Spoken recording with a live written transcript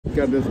Look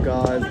at this,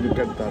 guys. Look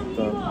at that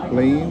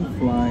plane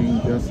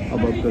flying just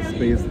above the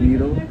Space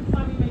Needle.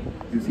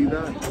 You see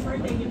that?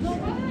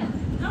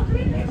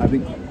 I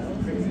think,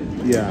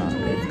 yeah,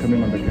 it's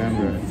coming on the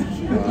camera.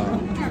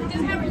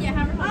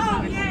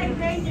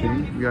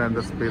 See, we are in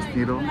the Space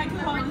Needle. The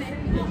plane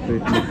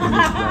is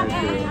right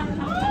there.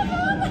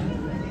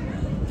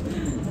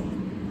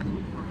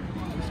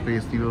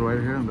 Space Needle right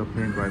here and the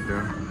plane right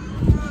there.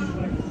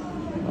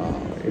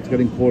 It's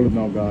getting colder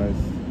now, guys.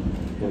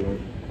 Colder.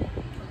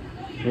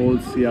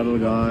 Old Seattle,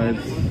 guys.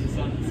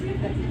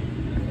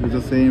 It's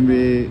the same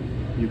way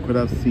you could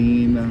have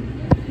seen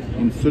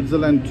in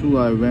Switzerland too.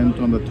 I went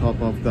on the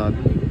top of that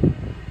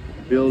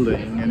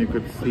building and you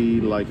could see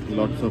like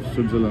lots of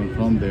Switzerland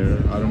from there.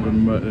 I don't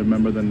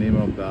remember the name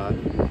of that.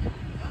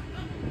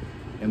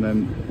 And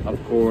then of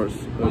course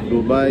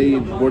Dubai,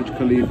 Burj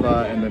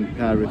Khalifa, and then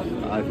Paris,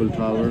 Eiffel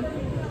Tower.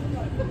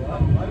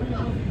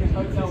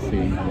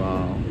 See,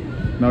 wow.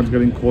 Now it's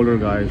getting colder,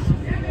 guys.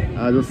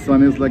 As the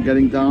sun is like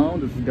getting down,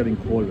 this is getting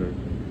colder.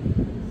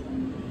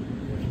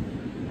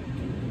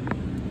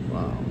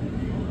 Wow.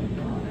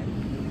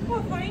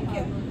 Oh, thank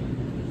you.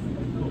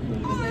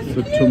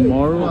 So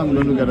tomorrow I'm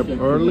going to get up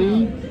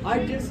early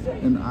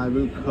and I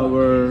will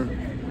cover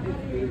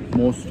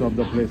most of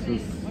the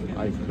places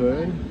I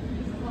could.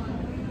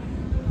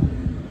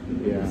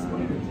 Yeah.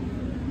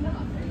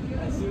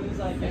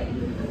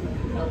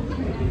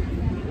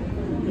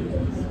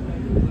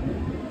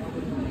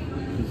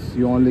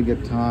 You only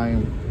get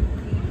time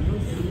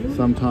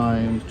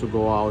sometimes to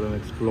go out and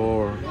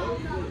explore,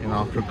 and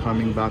after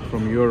coming back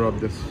from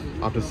Europe,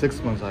 after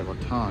 6 months I got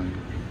time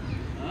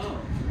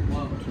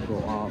to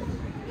go out.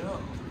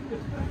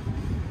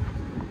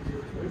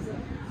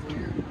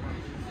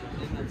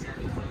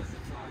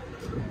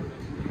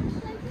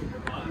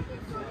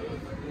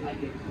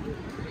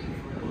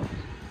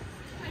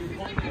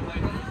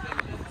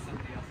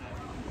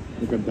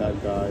 Look at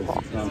that, guys.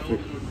 Traffic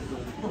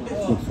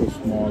looks so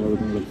small,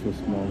 everything looks so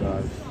small,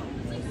 guys.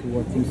 So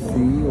what you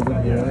see over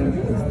here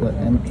is the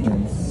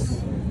entrance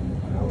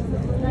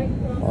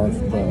of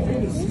the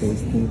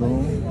Space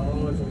Needle.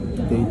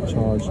 They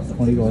charge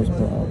 $20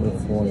 per hour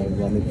for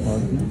valet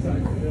parking,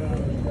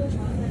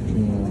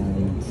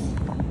 and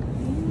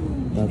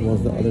that was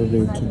the other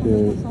way to go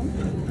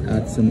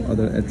at some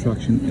other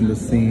attraction in the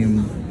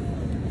same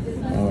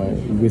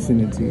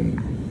vicinity,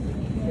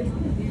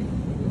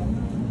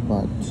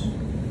 but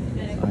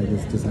I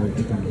just decided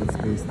to come to the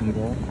Space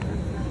Needle.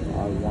 I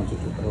wanted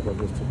to cover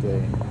this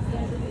today.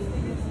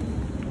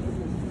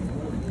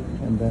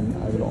 And then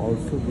I will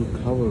also be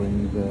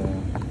covering the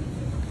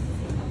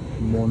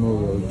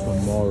monorail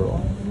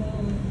tomorrow.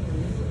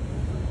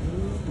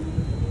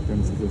 You can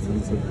see this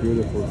is a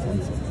beautiful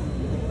sunset.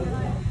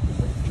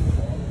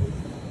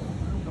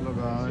 Hello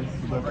guys,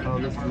 that's how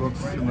this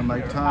looks in the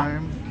night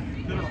time.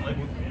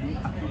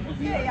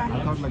 I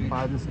thought like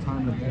by this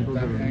time the people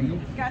will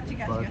leave,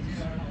 but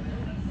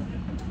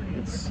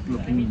it's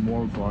looking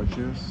more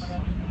gorgeous.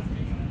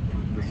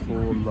 This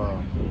whole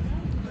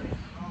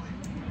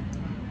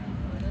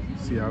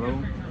Seattle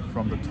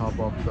from the top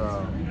of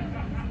the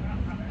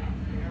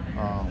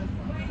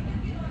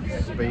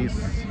space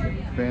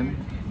pen,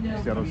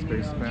 Seattle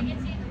space pen.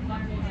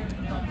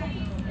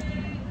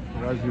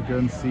 As you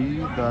can see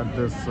that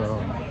this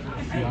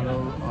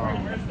Seattle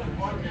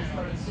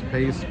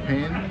space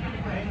pen,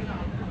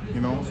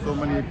 you know, so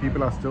many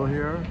people are still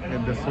here,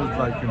 and this is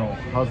like, you know,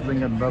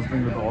 hustling and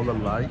bustling with all the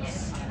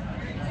lights.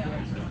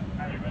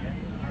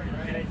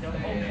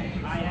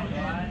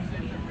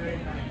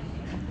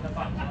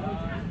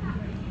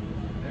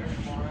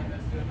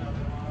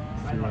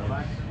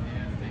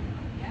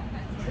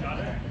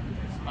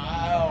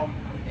 Smile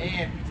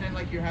and pretend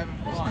like you're having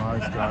fun. It's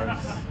nice,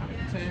 guys.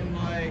 Pretend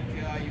like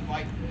you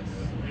like this.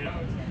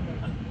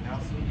 Now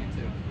see you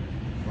too.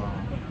 Wow.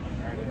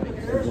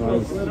 So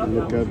guys,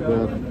 look at the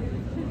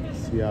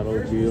Seattle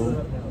Wheel.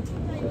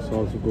 This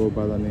also go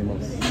by the name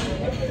of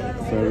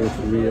Ferris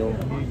Wheel.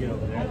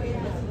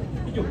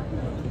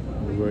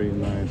 Very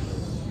nice.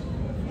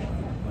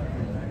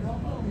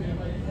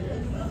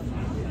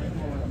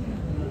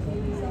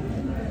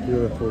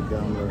 Beautiful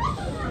gamblers.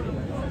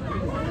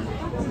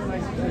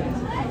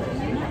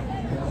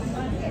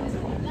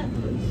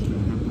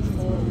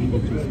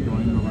 Which is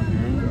going over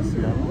here in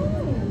Seattle.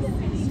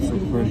 So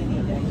pretty.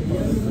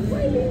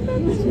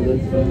 See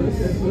that, guys?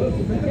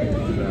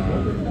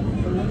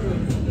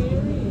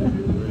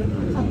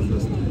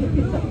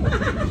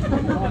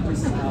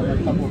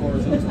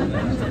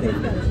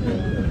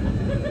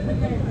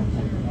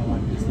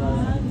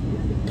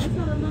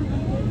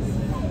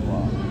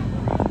 Wow.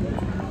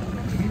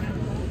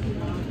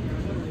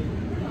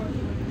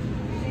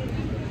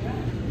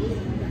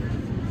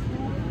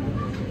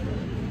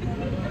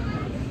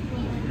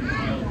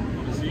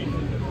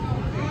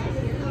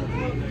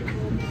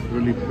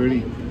 Really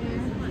pretty.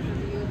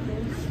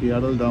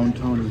 Seattle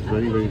downtown is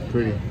very, very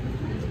pretty.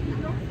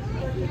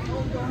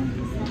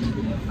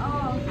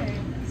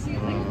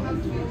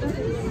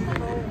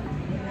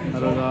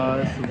 Hello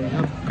guys, so we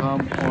have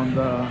come on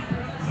the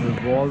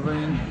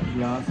revolving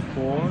glass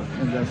floor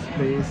in the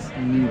Space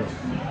Needle.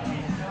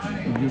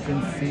 You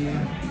can see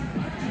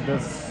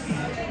this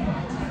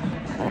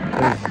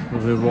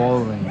is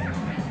revolving.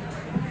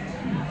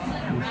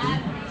 You see?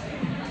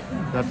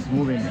 That's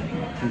moving.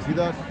 You see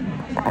that?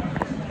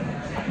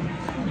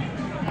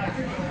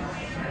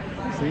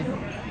 See?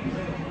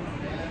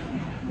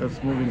 That's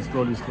moving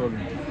slowly.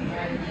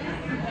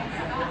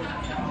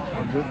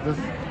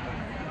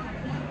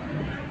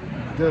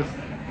 This,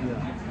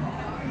 yeah.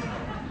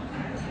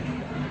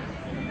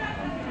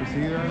 You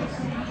see guys?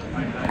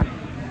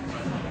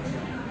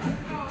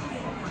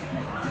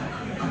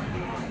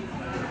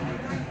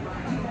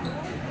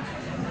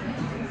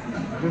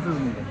 This is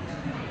moving.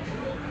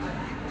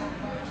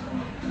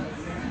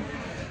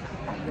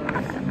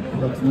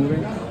 That's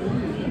moving.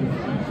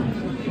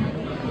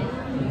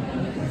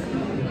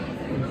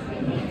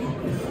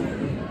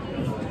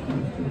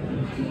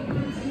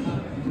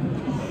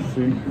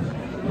 See?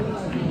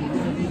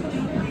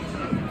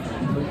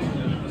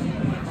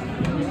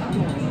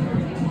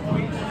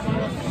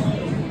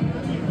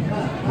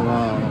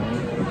 Wow.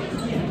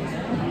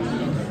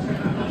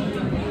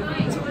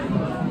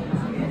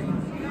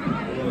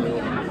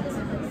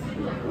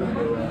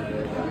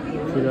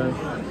 See guys?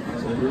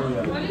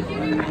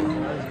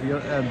 We are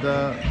at the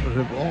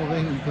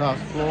revolving glass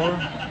floor.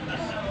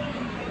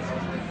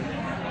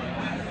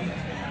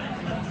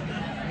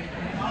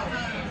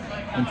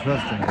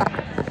 Interesting.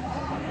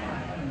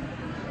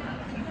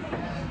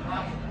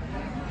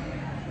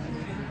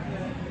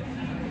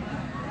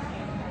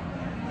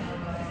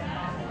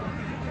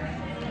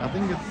 I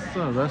think it's a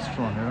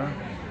restaurant here.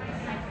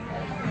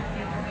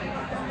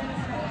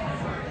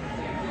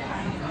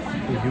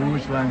 A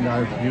huge line,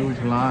 guys, huge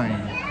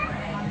line.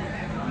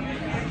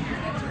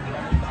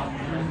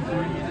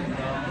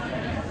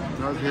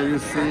 Guys, here you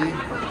see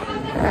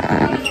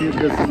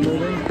this is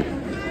moving.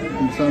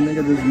 And something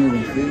that is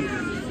moving, see?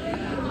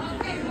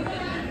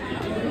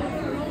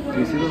 Do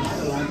you see this?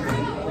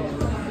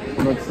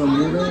 That's some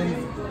moving.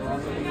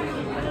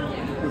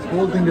 This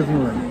whole thing is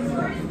moving.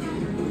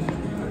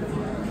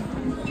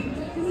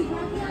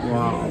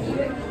 Wow.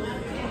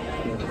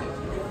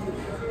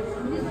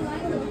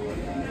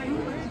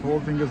 This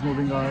whole thing is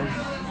moving, guys.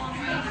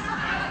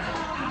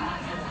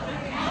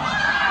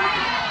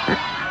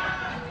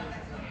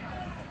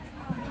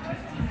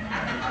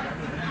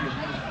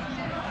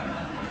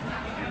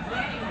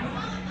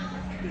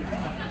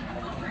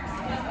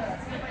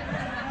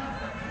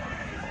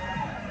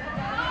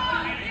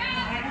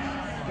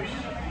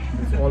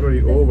 It's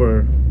already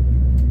over.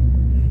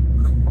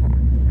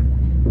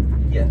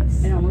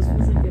 Yes. It almost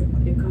feels like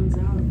it comes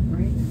out,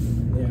 right?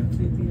 Yeah.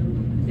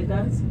 It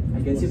does? I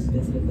guess you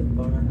visited the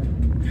bar.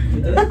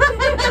 You did?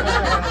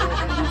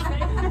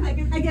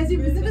 I guess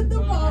you visited the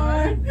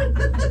bar.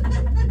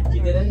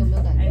 You didn't? I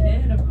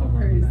did, of Oh,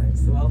 course.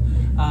 nice. Well,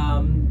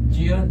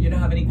 you don't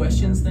have any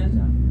questions then?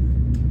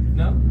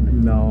 No?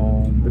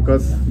 No,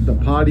 because the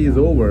party is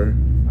over.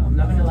 I'm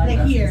not gonna lie.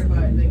 Like here,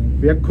 but like.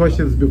 We had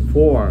questions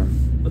before.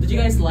 Well, did you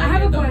guys like I it?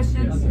 have a though?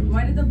 question. Okay.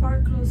 Why did the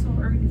bar close so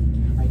early?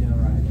 I know,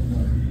 right?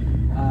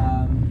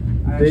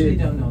 I actually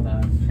don't know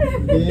that.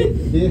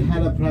 They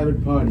had a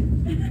private party.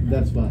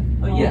 That's why.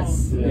 Oh,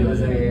 yes. Yeah. It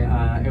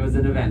was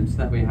an event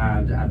that we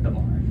had at the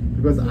bar.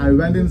 Because I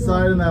went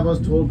inside and I was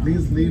told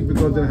please leave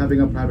because they're having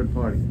a private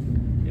party.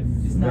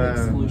 It's not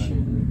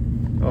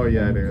exclusion. Oh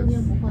yeah, it is.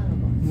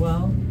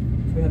 Well,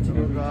 we have to So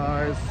go.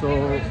 guys,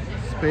 so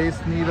Space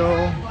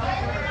Needle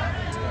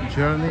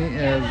journey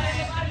is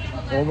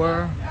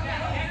over.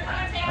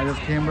 I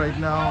just came right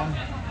now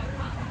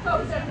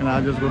and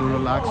I just go to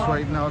relax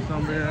right now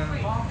somewhere.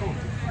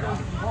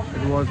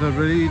 It was a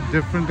really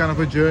different kind of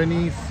a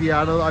journey.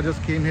 Seattle, I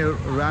just came here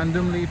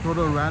randomly,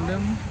 total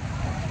random.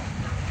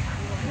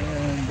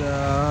 And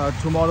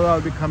tomorrow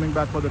I'll be coming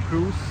back for the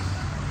cruise.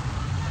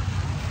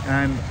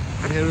 And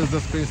here is the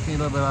Space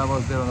Needle where I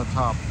was there on the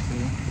top,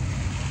 see?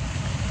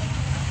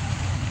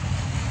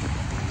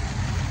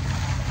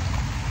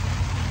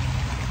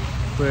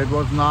 So it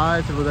was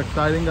nice, it was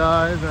exciting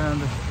guys,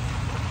 and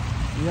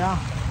yeah.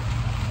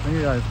 Thank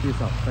you guys,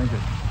 peace out, thank you.